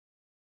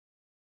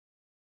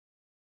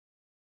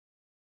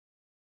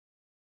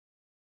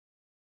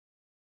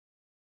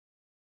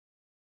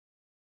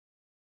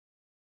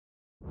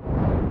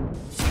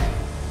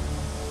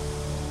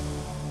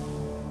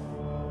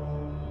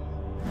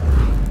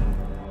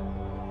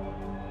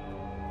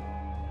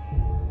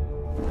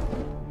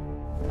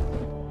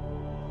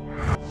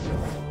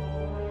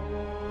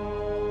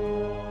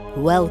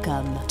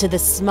Welcome to the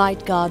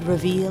Smite God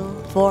reveal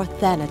for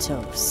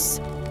Thanatos,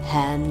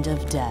 Hand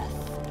of Death.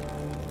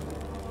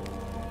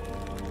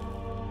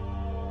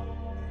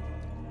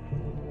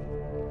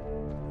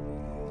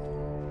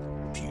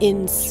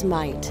 In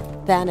Smite,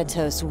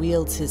 Thanatos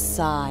wields his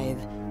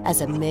scythe as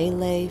a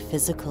melee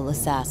physical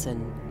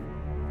assassin.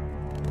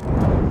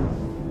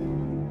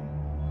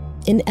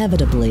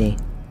 Inevitably,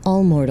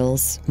 all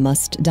mortals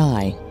must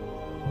die.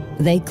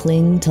 They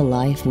cling to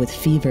life with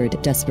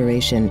fevered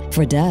desperation,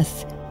 for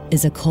death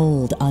is a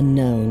cold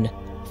unknown,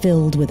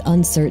 filled with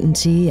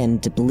uncertainty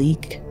and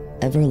bleak,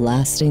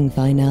 everlasting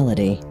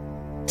finality.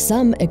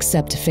 Some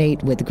accept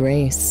fate with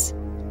grace.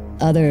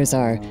 Others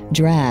are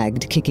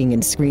dragged kicking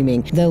and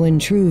screaming, though in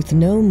truth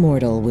no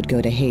mortal would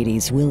go to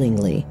Hades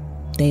willingly.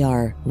 They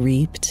are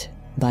reaped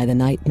by the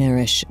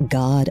nightmarish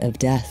god of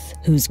death,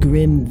 whose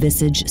grim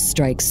visage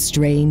strikes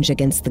strange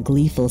against the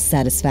gleeful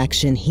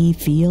satisfaction he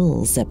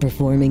feels at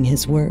performing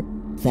his work.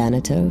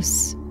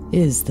 Thanatos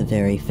is the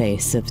very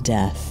face of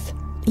death.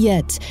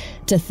 Yet,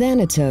 to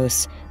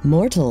Thanatos,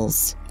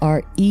 mortals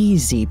are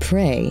easy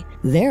prey.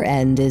 Their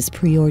end is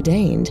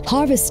preordained,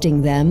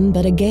 harvesting them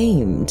but a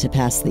game to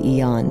pass the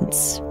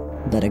eons.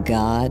 But a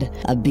god,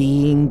 a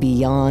being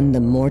beyond the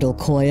mortal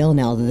coil,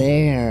 now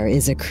there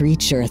is a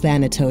creature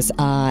Thanatos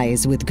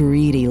eyes with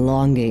greedy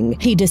longing.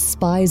 He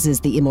despises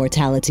the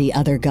immortality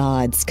other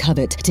gods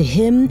covet. To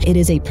him, it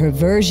is a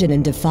perversion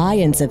and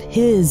defiance of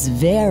his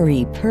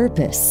very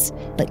purpose.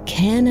 But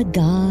can a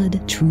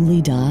god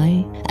truly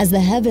die? As the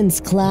heavens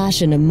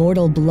clash and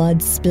immortal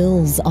blood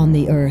spills on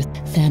the earth,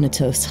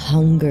 Thanatos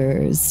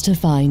hungers to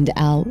find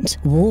out.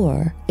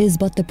 War is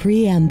but the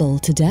preamble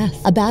to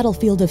death, a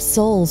battlefield of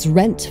souls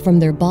rent from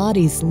their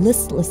bodies,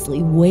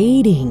 listlessly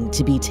waiting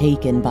to be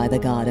taken by the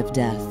god of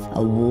death.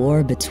 A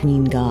war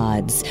between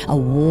gods, a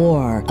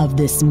war of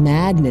this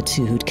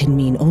magnitude can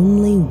mean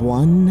only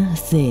one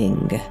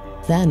thing.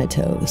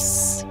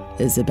 Thanatos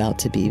is about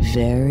to be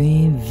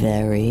very,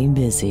 very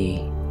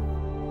busy.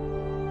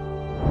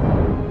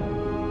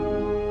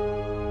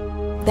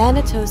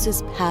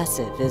 Thanatos'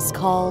 passive is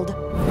called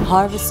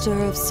Harvester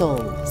of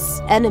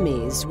Souls.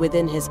 Enemies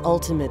within his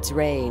ultimate's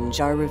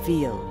range are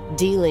revealed.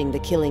 Dealing the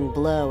killing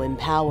blow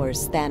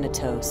empowers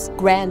Thanatos,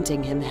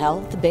 granting him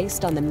health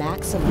based on the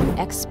maximum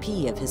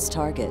XP of his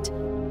target.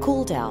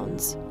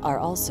 Cooldowns are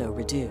also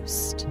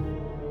reduced.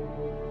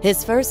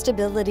 His first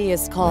ability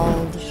is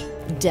called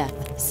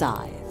Death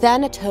Scythe.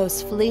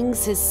 Thanatos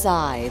flings his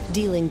scythe,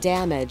 dealing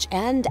damage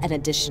and an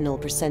additional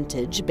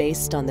percentage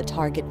based on the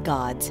target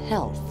god's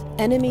health.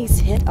 Enemies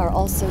hit are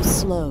also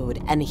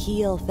slowed and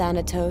heal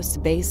Thanatos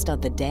based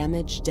on the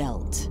damage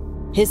dealt.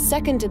 His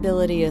second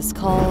ability is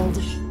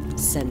called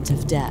Scent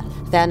of Death.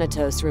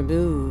 Thanatos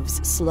removes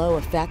slow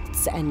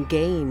effects and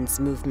gains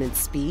movement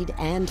speed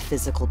and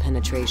physical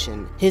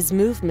penetration. His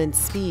movement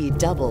speed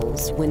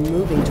doubles when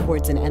moving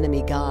towards an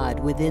enemy god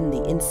within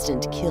the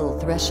instant kill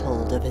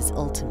threshold of his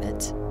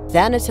ultimate.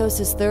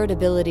 Thanatos' third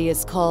ability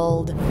is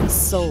called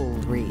Soul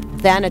Reap.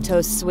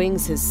 Thanatos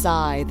swings his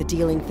scythe,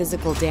 dealing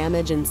physical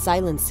damage and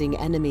silencing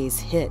enemies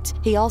hit.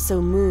 He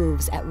also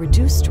moves at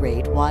reduced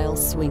rate while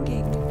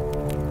swinging.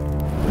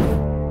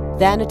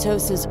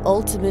 Thanatos'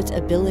 ultimate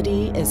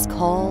ability is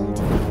called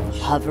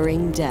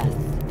Hovering Death.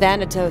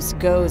 Thanatos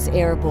goes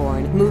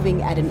airborne,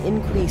 moving at an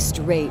increased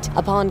rate.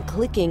 Upon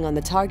clicking on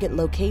the target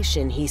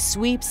location, he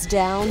sweeps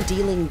down,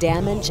 dealing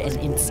damage and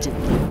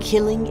instantly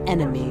killing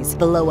enemies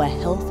below a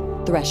health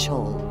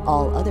threshold.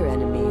 All other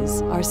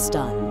enemies are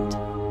stunned.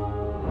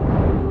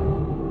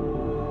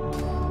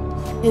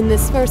 In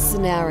this first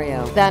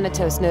scenario,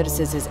 Thanatos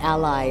notices his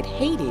allied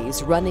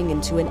Hades running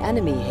into an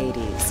enemy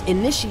Hades,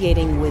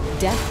 initiating with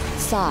Death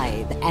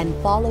Scythe and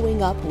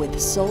following up with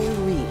Soul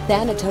Reap.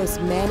 Thanatos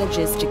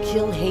manages to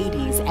kill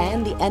Hades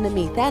and the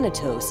enemy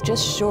Thanatos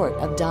just short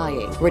of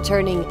dying,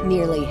 returning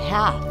nearly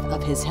half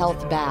of his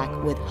health back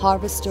with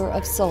Harvester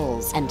of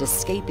Souls and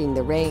escaping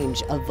the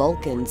range of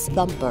Vulcan's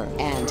Thumper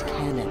and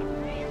Cannon.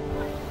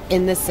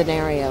 In this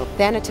scenario,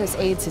 Thanatos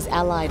aids his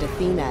allied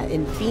Athena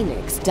in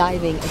Phoenix,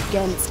 diving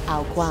against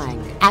Ao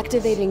Kuang.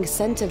 Activating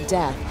Scent of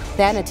Death,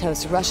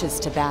 Thanatos rushes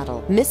to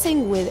battle.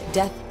 Missing with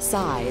Death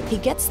Scythe, he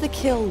gets the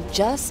kill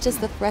just as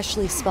the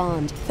freshly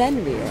spawned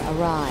Fenrir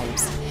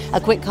arrives.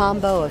 A quick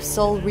combo of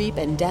Soul Reap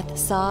and Death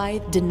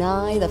Scythe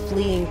deny the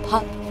fleeing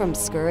pup from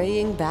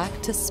scurrying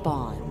back to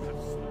spawn.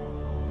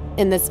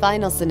 In this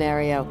final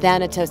scenario,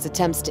 Thanatos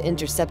attempts to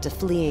intercept a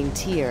fleeing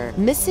Tyr.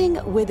 Missing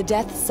with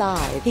Death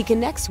Scythe, he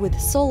connects with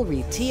Soul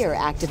Reap. Tyr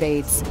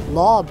activates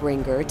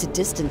Lawbringer to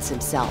distance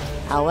himself.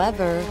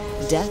 However,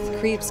 death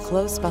creeps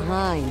close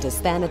behind as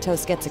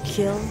Thanatos gets a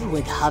kill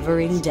with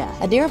Hovering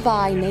Death. A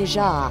nearby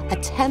Neja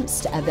attempts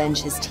to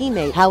avenge his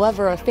teammate.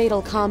 However, a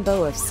fatal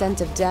combo of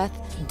Scent of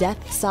Death,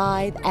 Death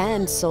Scythe,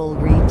 and Soul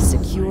Reap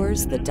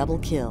secures the double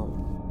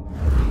kill.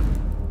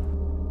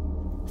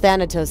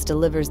 Thanatos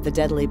delivers the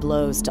deadly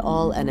blows to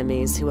all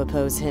enemies who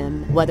oppose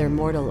him, whether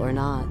mortal or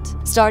not.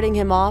 Starting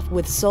him off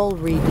with Soul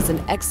Reap is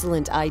an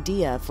excellent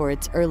idea for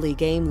its early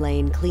game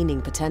lane cleaning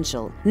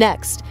potential.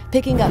 Next,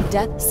 picking up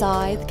Death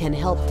Scythe can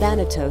help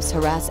Thanatos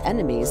harass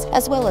enemies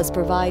as well as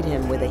provide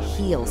him with a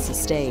heal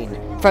sustain.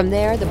 From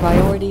there, the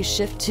priorities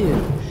shift to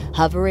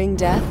Hovering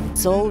Death,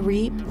 Soul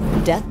Reap,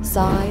 Death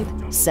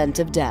Scythe, Scent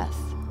of Death.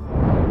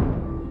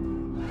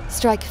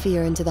 Strike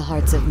fear into the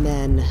hearts of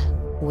men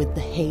with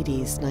the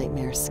Hades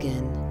nightmare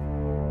skin.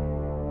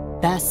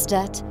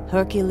 Bastet,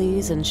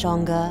 Hercules, and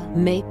Shonga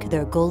make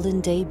their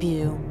golden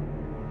debut.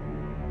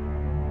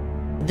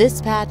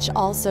 This patch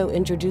also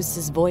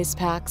introduces voice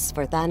packs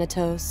for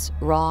Thanatos,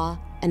 Ra,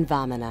 and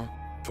Vamana.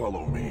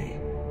 Follow me.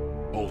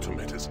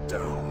 Ultimate is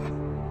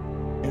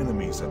down.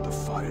 Enemies at the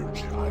fire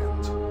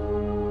giant.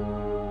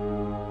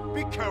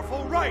 Be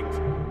careful, right!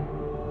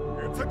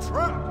 It's a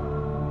trap!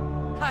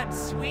 I'm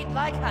sweet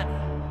like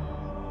honey.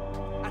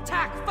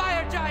 Attack,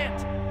 fire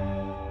giant!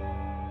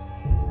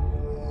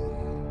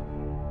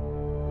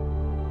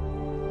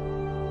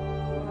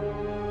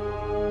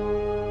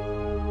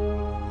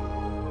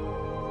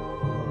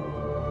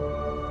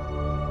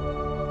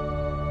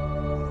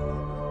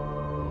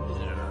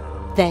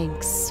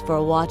 Thanks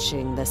for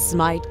watching the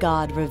Smite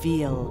God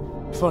reveal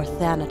for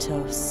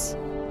Thanatos,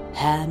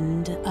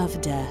 Hand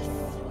of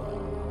Death.